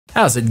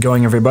How's it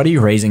going, everybody?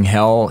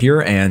 RazingHel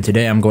here, and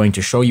today I'm going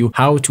to show you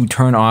how to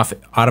turn off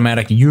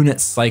automatic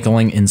unit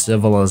cycling in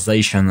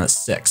Civilization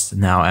 6.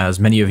 Now, as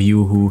many of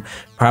you who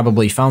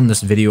probably found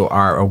this video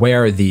are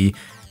aware, the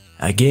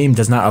game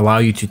does not allow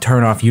you to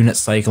turn off unit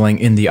cycling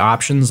in the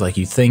options like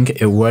you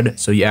think it would,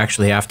 so you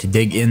actually have to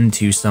dig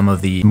into some of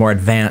the more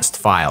advanced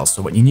files.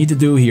 So what you need to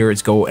do here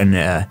is go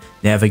and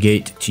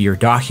navigate to your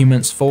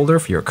Documents folder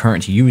for your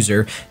current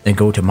user, then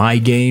go to My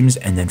Games,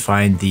 and then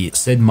find the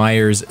Sid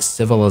Meier's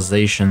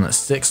Civilization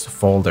 6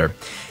 folder.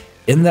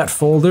 In that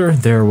folder,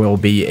 there will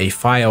be a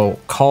file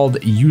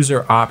called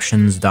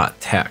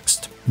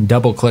userOptions.txt.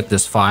 Double-click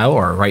this file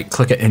or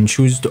right-click it and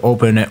choose to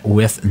open it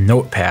with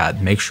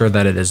Notepad. Make sure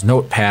that it is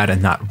Notepad and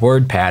not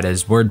WordPad,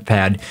 as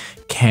WordPad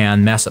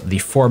can mess up the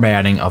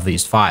formatting of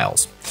these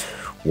files.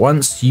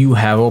 Once you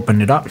have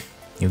opened it up,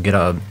 you'll get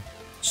a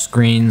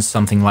screen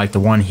something like the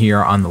one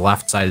here on the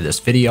left side of this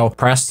video.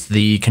 Press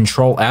the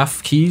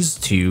ctrl+f keys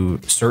to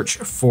search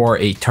for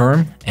a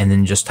term, and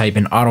then just type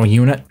in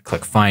AutoUnit,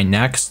 click Find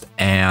Next,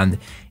 and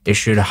it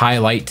should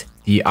highlight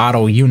the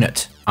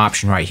AutoUnit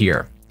option right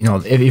here. You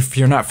know, if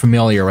you're not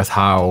familiar with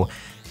how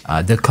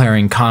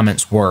declaring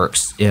comments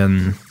works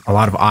in a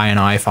lot of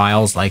INI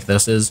files like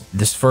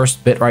this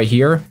first bit right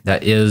here,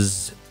 that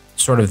is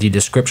sort of the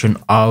description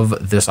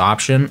of this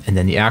option, and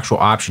then the actual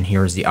option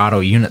here is the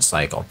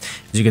AutoUnitCycle.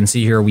 As you can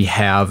see here, we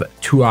have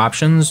two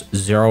options,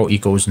 0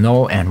 equals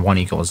no and 1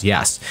 equals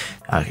yes.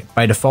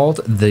 By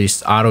default,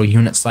 this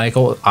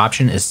AutoUnitCycle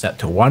option is set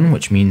to 1,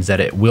 which means that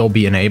it will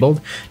be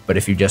enabled, but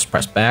if you just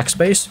press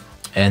backspace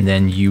and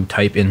then you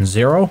type in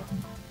 0,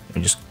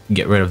 and just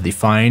get rid of the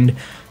find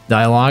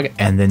dialog,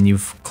 and then you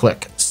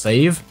click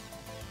save,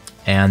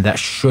 and that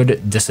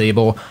should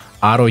disable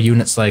auto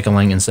unit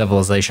cycling in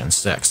Civilization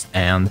 6.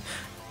 And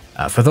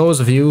for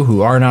those of you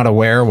who are not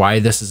aware why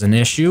this is an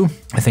issue,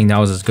 I think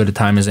now is as good a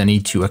time as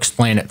any to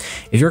explain it.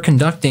 If you're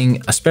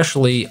conducting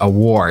especially a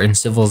war in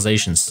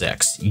Civilization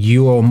 6,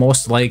 you will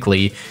most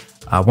likely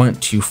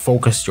want to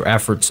focus your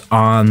efforts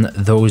on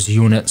those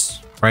units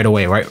right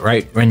away,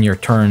 right when your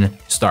turn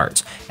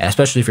starts,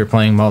 especially if you're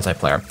playing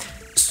multiplayer.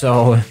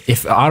 So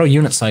if auto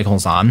unit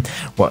cycles on,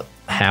 what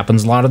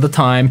happens a lot of the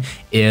time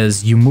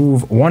is you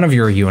move one of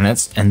your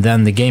units and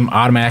then the game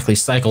automatically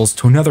cycles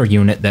to another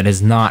unit that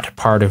is not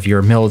part of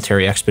your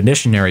military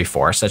expeditionary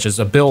force, such as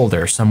a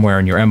builder somewhere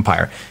in your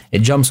empire. It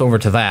jumps over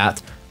to that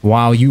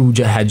while you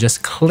had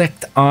just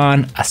clicked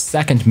on a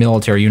second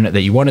military unit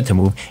that you wanted to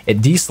move.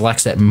 It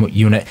deselects that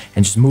unit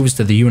and just moves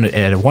to the unit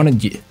it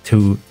wanted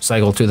to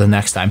cycle to the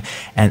next time.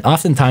 And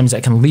oftentimes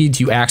that can lead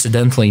to you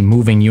accidentally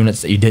moving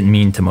units that you didn't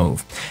mean to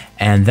move.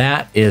 And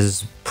that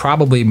is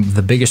probably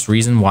the biggest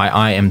reason why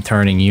I am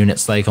turning unit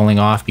cycling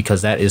off,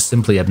 because that is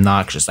simply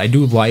obnoxious. I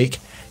do like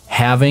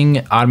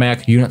having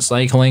automatic unit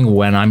cycling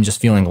when I'm just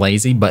feeling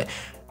lazy, but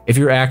if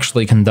you're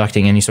actually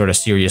conducting any sort of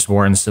serious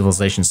war in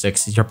Civilization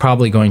 6, you're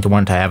probably going to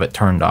want to have it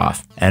turned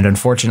off. And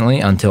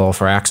unfortunately, until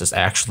Firaxis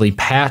actually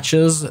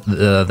patches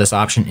this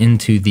option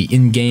into the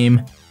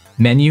in-game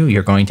menu,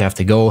 you're going to have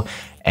to go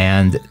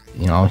and,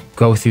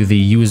 go through the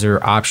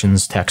user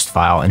options text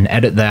file and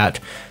edit that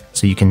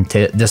so you can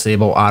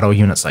disable auto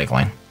unit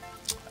cycling.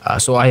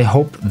 So I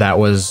hope that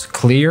was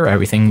clear.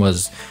 Everything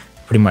was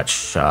pretty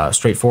much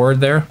straightforward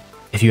there.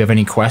 If you have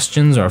any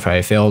questions, or if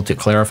I failed to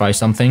clarify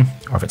something,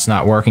 or if it's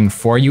not working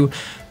for you,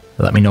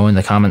 let me know in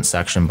the comments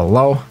section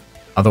below.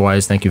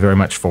 Otherwise, thank you very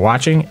much for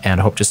watching, and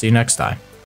I hope to see you next time.